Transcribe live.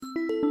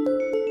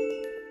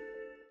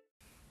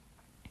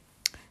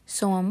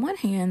So on one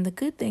hand, the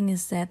good thing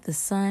is that the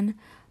Sun,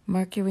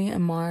 Mercury,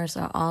 and Mars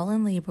are all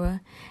in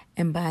Libra,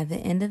 and by the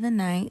end of the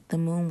night, the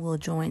moon will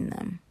join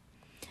them.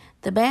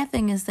 The bad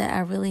thing is that I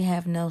really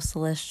have no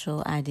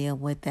celestial idea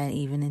what that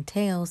even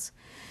entails.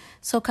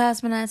 So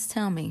cosmonauts,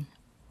 tell me,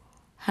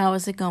 how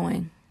is it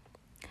going?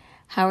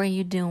 How are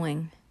you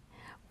doing?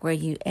 Were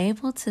you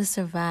able to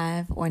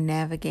survive or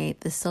navigate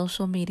the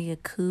social media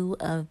coup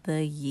of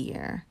the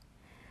year?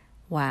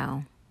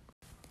 Wow.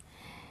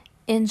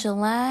 In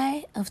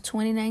July of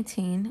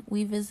 2019,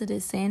 we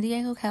visited San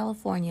Diego,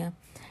 California,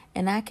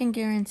 and I can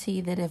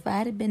guarantee that if I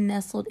had been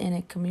nestled in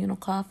a Communal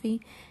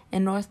coffee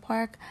in North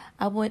Park,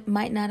 I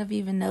might not have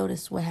even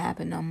noticed what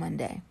happened on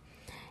Monday.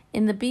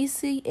 In the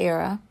BC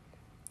era,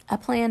 I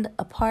planned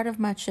a part of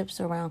my trips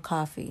around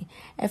coffee.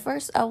 At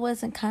first, I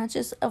wasn't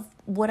conscious of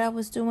what I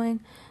was doing,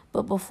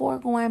 but before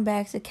going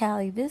back to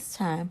Cali this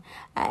time,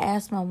 I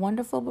asked my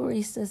wonderful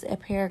baristas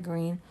at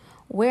Peregrine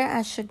where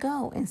I should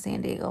go in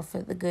San Diego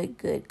for the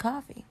good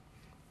coffee.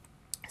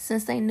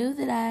 Since they knew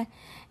that I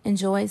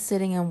enjoyed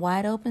sitting in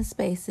wide open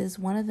spaces,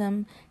 one of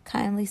them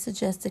kindly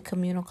suggested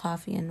Communal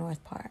Coffee in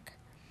North Park.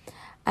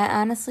 I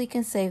honestly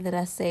can say that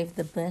I saved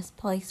the best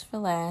place for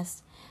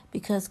last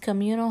because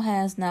Communal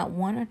has not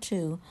one or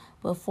two,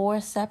 but 4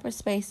 separate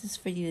spaces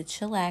for you to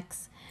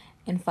chillax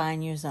and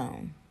find your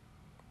zone.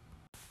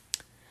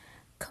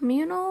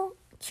 Communal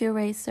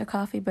curates their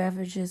coffee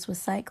beverages with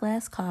sight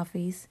glass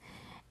coffees,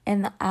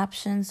 and the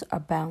options are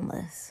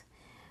boundless.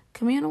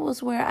 Communal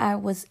was where I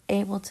was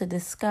able to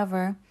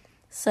discover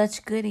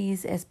such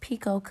goodies as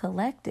Pico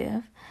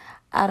Collective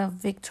out of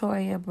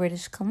Victoria,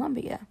 British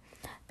Columbia.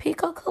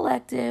 Pico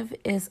Collective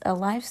is a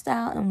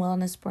lifestyle and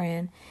wellness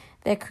brand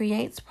that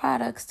creates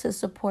products to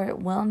support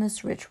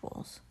wellness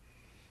rituals.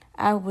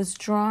 I was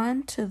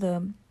drawn to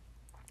the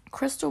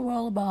crystal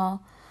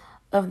rollerball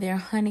of their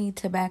honey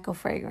tobacco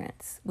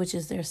fragrance, which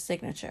is their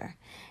signature.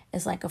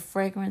 It's like a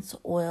fragrance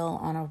oil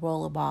on a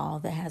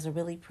rollerball that has a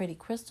really pretty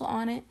crystal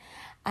on it.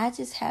 I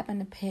just happened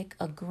to pick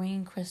a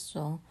green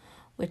crystal,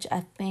 which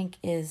I think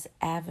is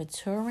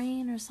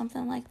aventurine or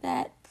something like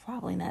that.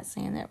 Probably not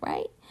saying that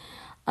right.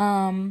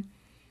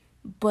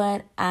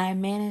 But I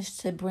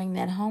managed to bring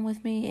that home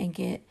with me and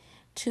get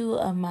 2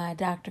 of my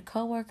doctor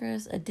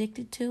coworkers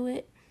addicted to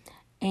it.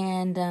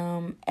 And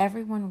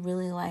everyone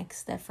really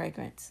likes that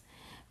fragrance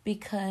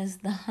because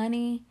the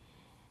honey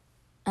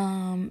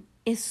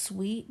is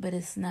sweet, but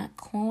it's not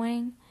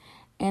cloying.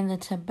 And the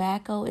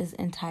tobacco is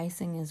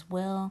enticing as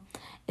well.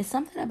 It's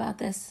something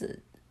about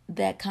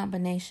that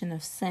combination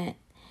of scent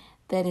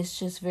that is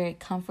just very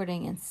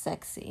comforting and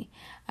sexy.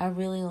 I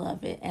really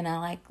love it, and I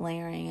like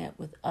layering it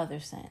with other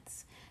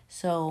scents.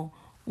 So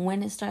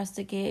when the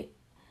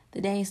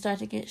days start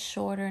to get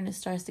shorter and it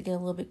starts to get a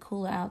little bit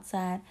cooler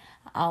outside,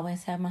 I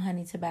always have my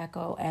honey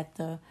tobacco at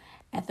the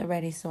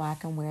ready so I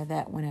can wear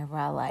that whenever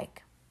I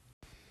like.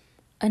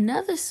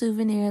 Another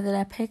souvenir that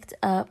I picked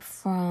up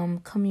from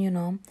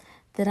Communal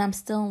that I'm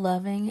still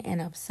loving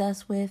and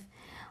obsessed with,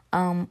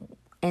 I'm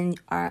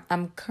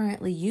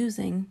currently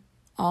using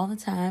all the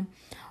time,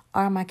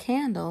 are my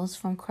candles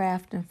from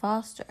Craft &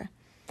 Foster.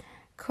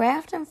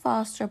 Craft &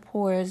 Foster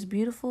pours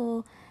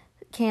beautiful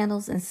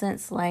candles and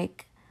scents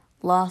like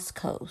Lost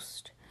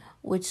Coast,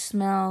 which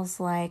smells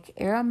like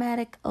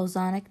aromatic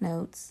ozonic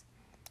notes,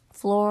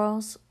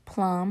 florals,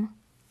 plum,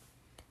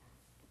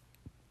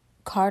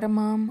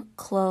 cardamom,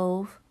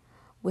 clove,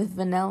 with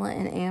vanilla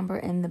and amber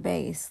in the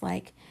base.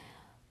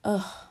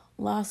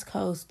 Lost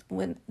Coast.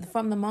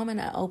 From the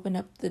moment I opened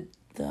up the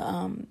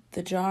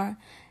jar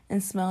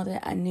and smelled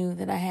it, I knew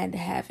that I had to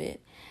have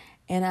it.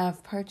 And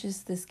I've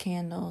purchased this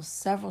candle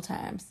several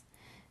times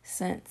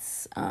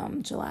since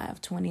July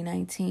of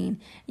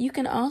 2019. You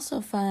can also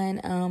find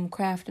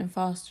Craft &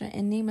 Foster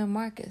in Neiman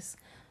Marcus,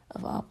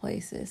 of all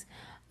places.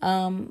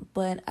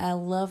 But I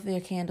love their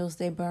candles.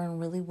 They burn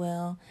really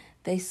well.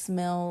 They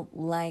smell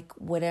like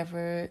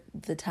whatever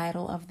the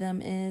title of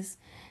them is,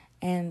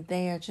 and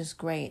they are just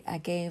great. I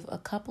gave a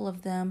couple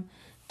of them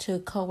to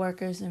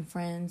coworkers and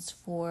friends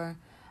for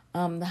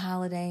the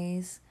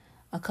holidays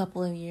a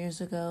couple of years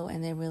ago,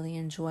 and they really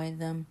enjoyed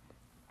them.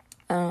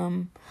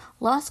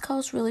 Lost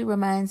Coast really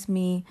reminds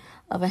me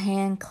of a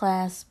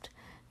hand-clasped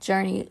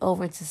journey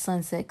over to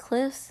Sunset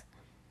Cliffs.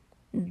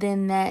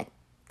 Then that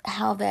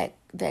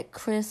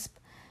crisp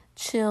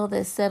chill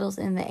that settles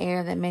in the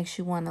air that makes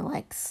you want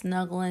to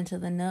snuggle into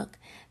the nook.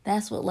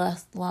 That's what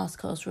Lost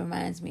Coast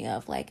reminds me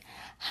of.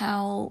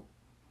 How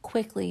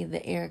quickly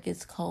the air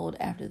gets cold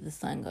after the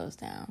sun goes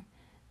down.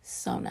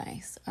 So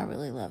nice. I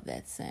really love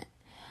that scent.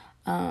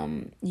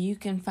 You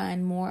can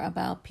find more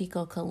about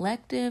Pico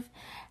Collective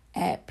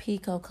at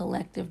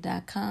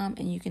picocollective.com,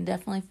 and you can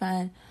definitely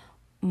find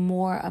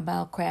more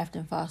about Craft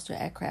 & Foster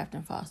at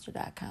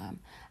craftandfoster.com.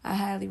 I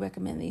highly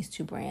recommend these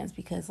 2 brands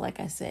because, like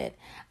I said,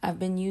 I've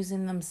been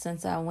using them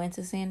since I went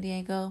to San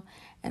Diego,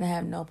 and I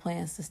have no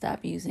plans to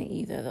stop using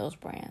either of those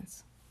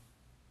brands.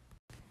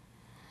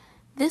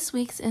 This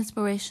week's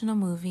inspirational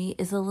movie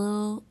is a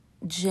little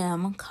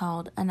gem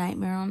called A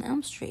Nightmare on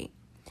Elm Street.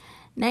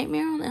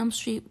 Nightmare on Elm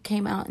Street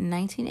came out in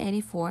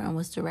 1984 and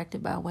was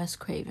directed by Wes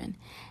Craven.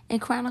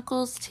 It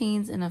chronicles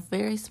teens in a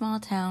very small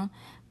town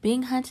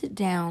being hunted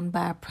down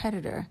by a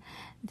predator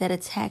that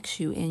attacks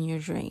you in your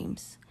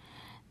dreams.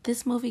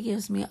 This movie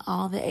gives me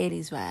all the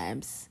 80s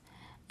vibes.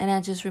 And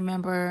I just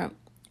remember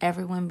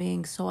everyone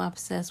being so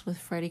obsessed with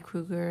Freddy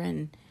Krueger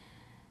and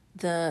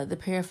the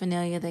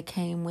paraphernalia that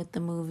came with the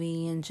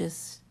movie, and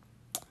just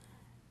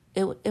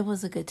it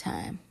was a good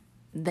time.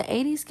 The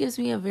 80s gives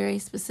me a very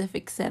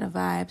specific set of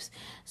vibes,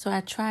 so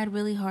I tried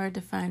really hard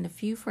to find a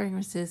few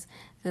fragrances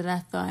that I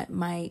thought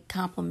might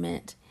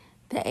complement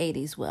the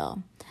 80s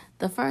well.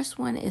 The first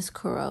one is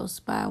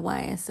Kuros by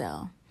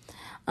YSL.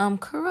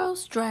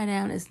 Kuros Dry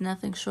Down is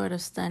nothing short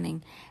of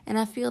stunning, and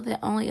I feel that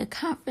only a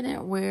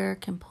confident wearer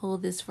can pull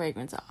this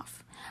fragrance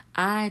off.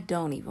 I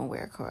don't even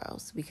wear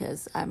Kuros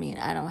because, I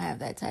don't have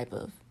that type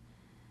of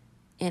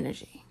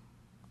energy.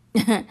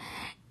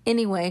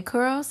 Anyway,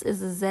 Kuros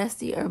is a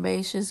zesty,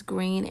 herbaceous,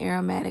 green,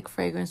 aromatic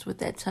fragrance with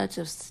that touch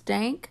of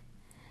stank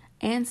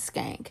and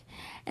skank.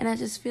 And I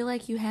just feel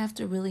like you have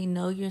to really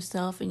know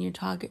yourself and your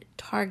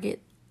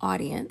target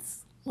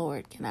audience.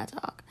 Lord, can I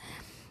talk?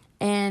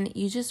 And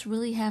you just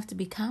really have to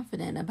be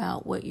confident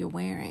about what you're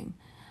wearing.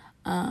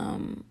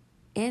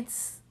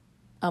 It's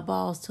a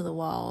balls to the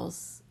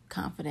walls,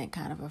 confident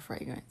kind of a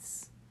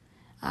fragrance.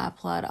 I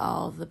applaud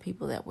all of the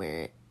people that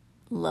wear it.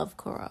 Love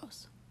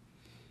Kuros.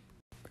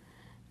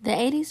 The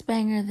 80s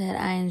banger that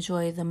I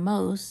enjoy the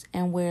most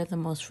and wear the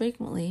most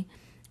frequently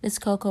is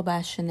Coco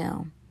by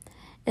Chanel.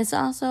 It's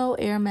also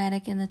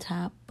aromatic in the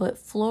top, but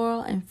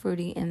floral and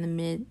fruity in the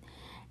mid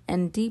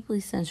and deeply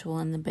sensual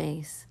in the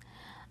base.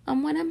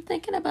 When I'm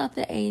thinking about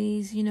the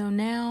 80s,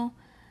 now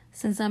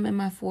since I'm in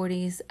my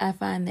 40s, I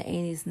find the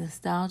 80s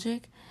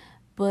nostalgic,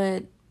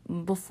 but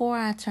before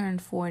I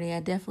turned 40,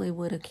 I definitely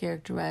would have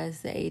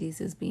characterized the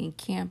 80s as being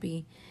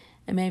campy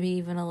and maybe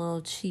even a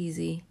little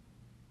cheesy.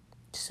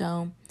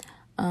 So,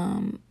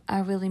 I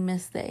really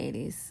miss the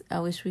 80s. I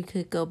wish we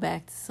could go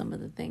back to some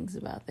of the things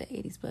about the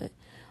 80s, but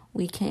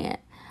we can't.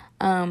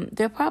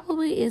 There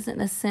probably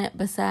isn't a scent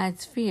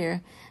besides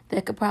Fear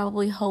that could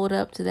probably hold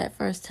up to that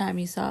first time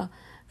you saw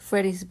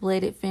Freddie's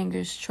bladed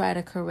fingers try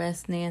to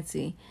caress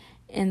Nancy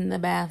in the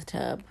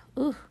bathtub.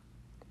 Ooh,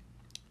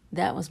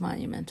 that was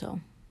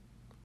monumental.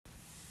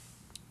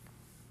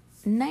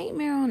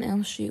 Nightmare on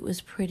Elm Street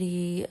was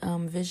pretty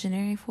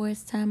visionary for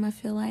its time, I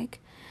feel like.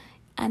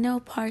 I know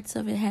parts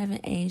of it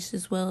haven't aged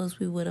as well as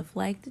we would have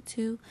liked it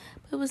to,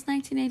 but it was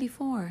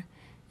 1984,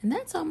 and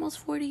that's almost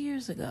 40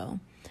 years ago.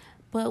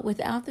 But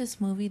without this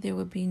movie, there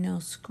would be no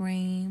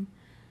Scream,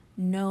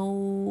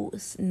 no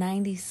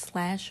 90s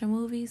slasher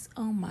movies.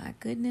 Oh my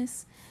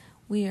goodness.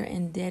 We are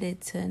indebted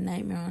to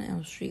Nightmare on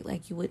Elm Street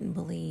like you wouldn't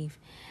believe.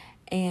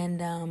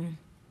 And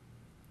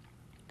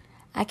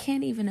I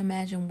can't even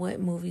imagine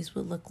what movies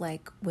would look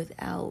like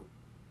without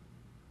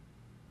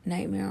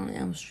Nightmare on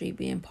Elm Street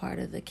being part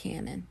of the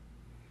canon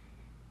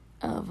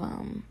of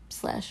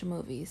slasher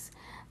movies.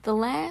 The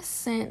last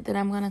scent that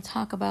I'm going to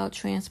talk about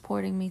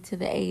transporting me to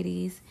the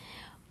 80s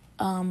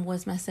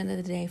was my scent of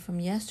the day from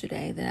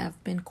yesterday that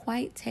I've been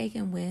quite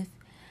taken with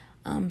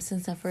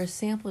since I first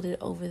sampled it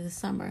over the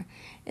summer.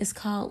 It's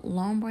called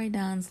L'Ombre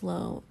dans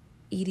l'eau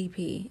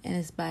EDP, and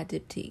it's by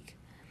Diptyque.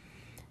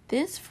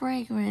 This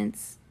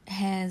fragrance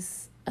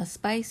has a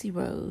spicy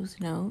rose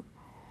note.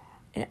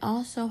 It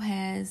also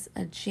has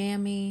a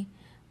jammy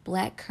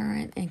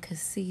blackcurrant and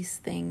cassis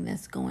thing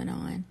that's going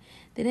on.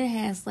 Then it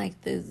has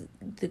like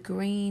the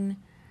green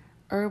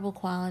herbal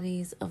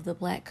qualities of the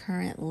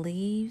blackcurrant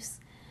leaves.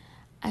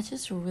 I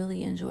just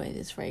really enjoy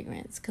this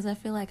fragrance because I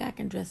feel like I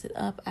can dress it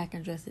up, I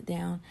can dress it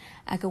down,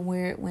 I can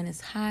wear it when it's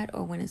hot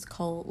or when it's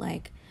cold.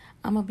 Like,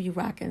 I'm going to be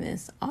rocking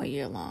this all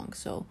year long,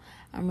 so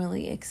I'm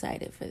really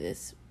excited for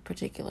this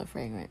particular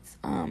fragrance.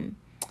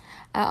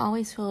 I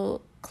always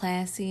feel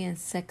classy and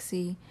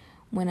sexy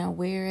when I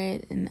wear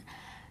it, and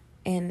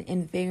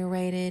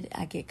invigorated.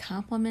 I get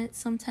compliments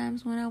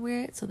sometimes when I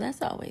wear it, so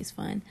that's always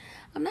fun.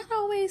 I'm not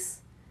always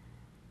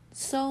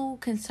so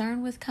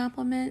concerned with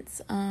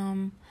compliments,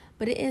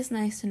 but it is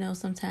nice to know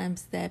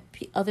sometimes that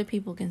other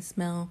people can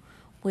smell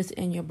what's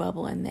in your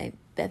bubble and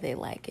that they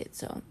like it,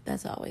 so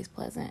that's always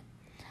pleasant.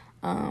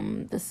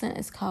 The scent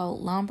is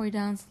called L'Ombre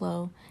dans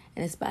l'eau,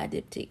 and it's by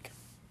Diptyque.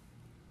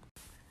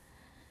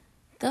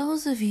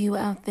 Those of you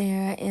out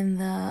there in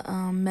the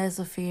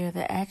mesosphere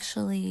that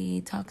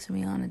actually talk to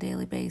me on a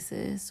daily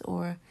basis,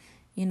 or,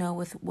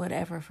 with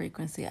whatever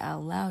frequency I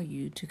allow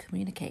you to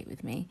communicate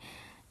with me,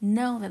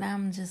 know that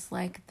I'm just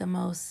like the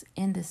most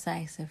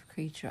indecisive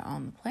creature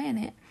on the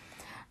planet.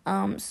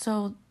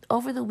 So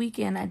over the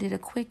weekend, I did a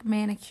quick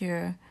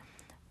manicure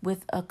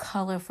with a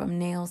color from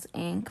Nails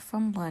Inc.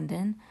 from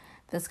London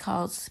that's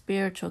called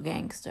Spiritual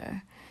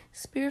Gangster.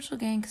 Spiritual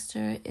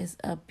Gangster is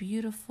a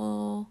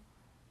beautiful,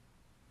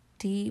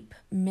 deep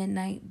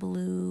midnight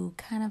blue,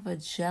 kind of a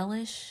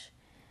gelish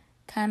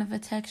kind of a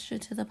texture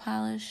to the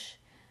polish.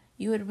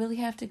 You would really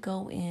have to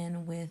go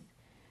in with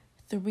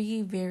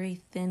 3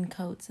 very thin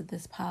coats of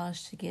this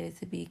polish to get it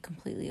to be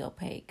completely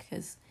opaque,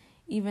 because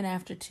even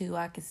after 2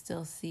 I could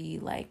still see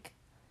like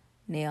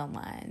nail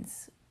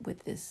lines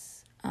with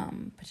this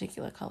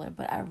particular color,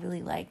 but I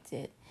really liked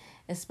it,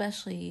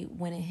 especially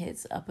when it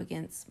hits up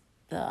against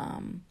the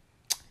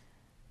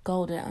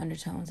golden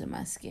undertones in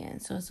my skin.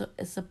 So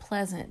it's a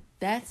pleasant,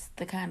 that's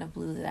the kind of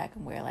blue that I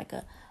can wear, like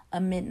a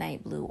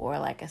midnight blue or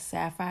like a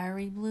sapphire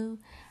blue.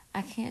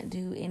 I can't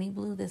do any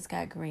blue that's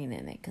got green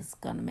in it because it's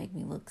going to make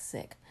me look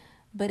sick.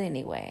 But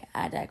anyway,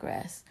 I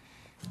digress.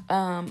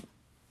 But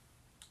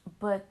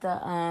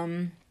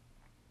the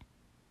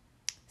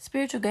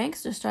spiritual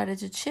gangster started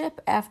to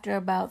chip after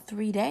about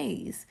 3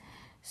 days.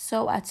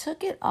 So I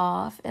took it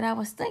off, and I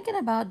was thinking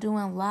about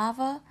doing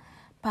Lava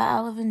by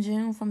Olive and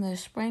June from their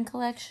spring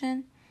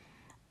collection.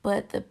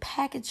 But the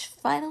package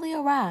finally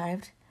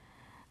arrived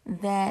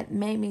that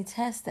made me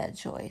test that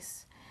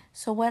choice.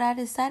 So what I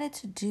decided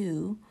to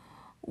do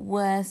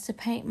was to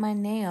paint my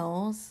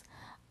nails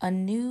a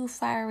new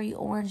fiery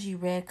orangey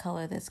red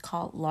color that's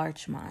called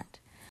Larchmont.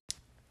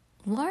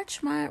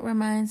 Larchmont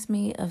reminds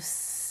me of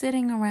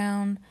sitting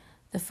around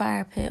the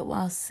fire pit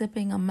while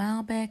sipping a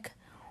Malbec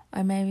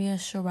or maybe a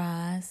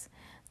Shiraz,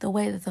 the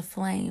way that the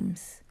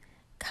flames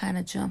kind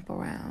of jump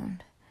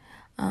around.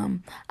 I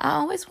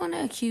always want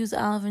to accuse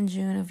Olive and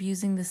June of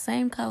using the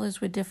same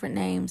colors with different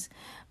names,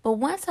 but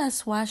once I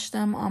swatch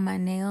them on my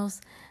nails,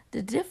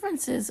 the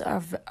differences are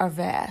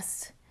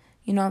vast.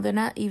 You know, they're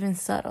not even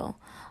subtle.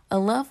 A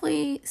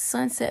lovely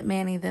sunset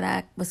mani that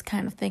I was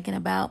kind of thinking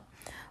about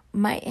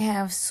might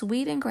have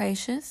Sweet and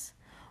Gracious,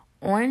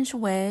 Orange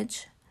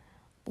Wedge,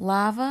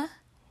 Lava,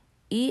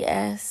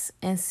 ES,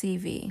 and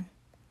CV.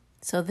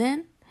 So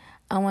then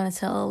I want to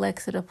tell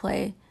Alexa to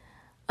play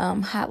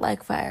Hot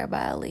Like Fire by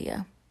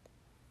Aaliyah.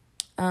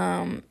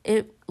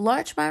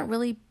 Larchmont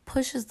really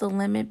pushes the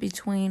limit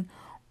between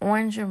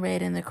orange and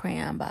red in the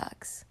crayon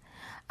box.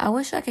 I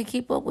wish I could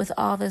keep up with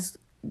all this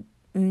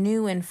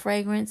new in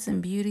fragrance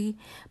and beauty,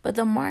 but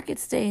the market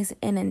stays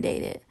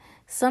inundated.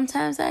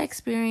 Sometimes I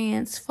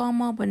experience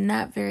FOMO, but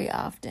not very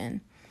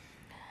often.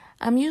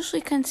 I'm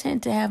usually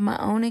content to have my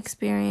own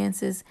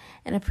experiences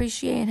and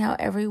appreciate how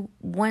every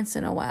once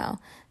in a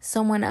while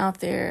someone out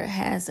there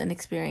has an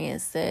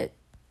experience that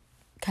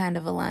kind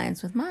of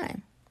aligns with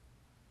mine.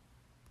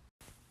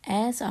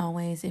 As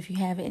always, if you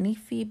have any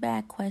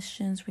feedback,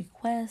 questions,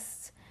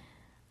 requests,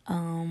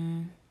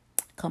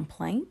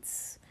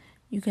 complaints,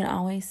 you can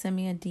always send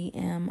me a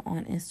DM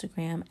on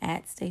Instagram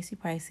at Stacey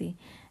Pricey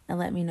and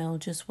let me know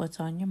just what's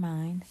on your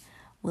mind.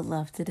 Would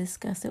love to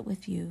discuss it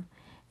with you,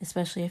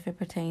 especially if it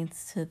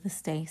pertains to the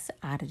Stace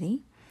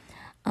oddity.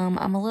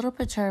 I'm a little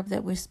perturbed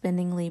that we're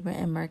spending Libra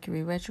and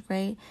Mercury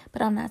retrograde,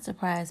 but I'm not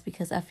surprised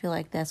because I feel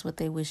like that's what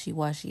they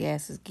wishy-washy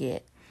asses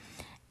get.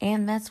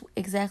 And that's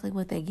exactly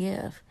what they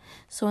give.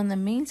 So in the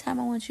meantime,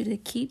 I want you to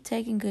keep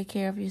taking good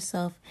care of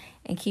yourself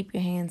and keep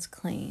your hands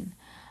clean.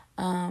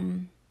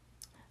 I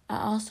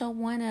also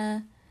want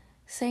to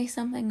say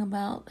something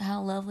about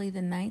how lovely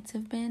the nights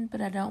have been, but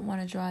I don't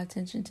want to draw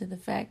attention to the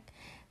fact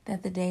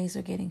that the days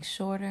are getting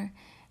shorter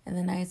and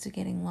the nights are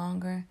getting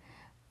longer.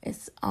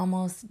 It's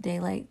almost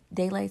daylight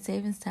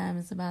savings time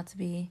is about to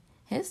be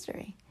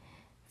history,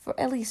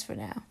 at least for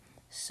now.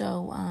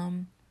 So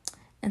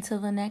until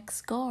the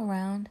next go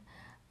around,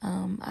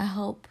 I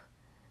hope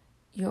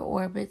your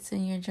orbits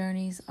and your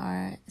journeys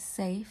are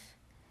safe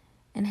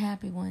and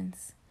happy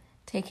ones.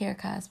 Take care,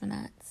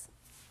 cosmonauts.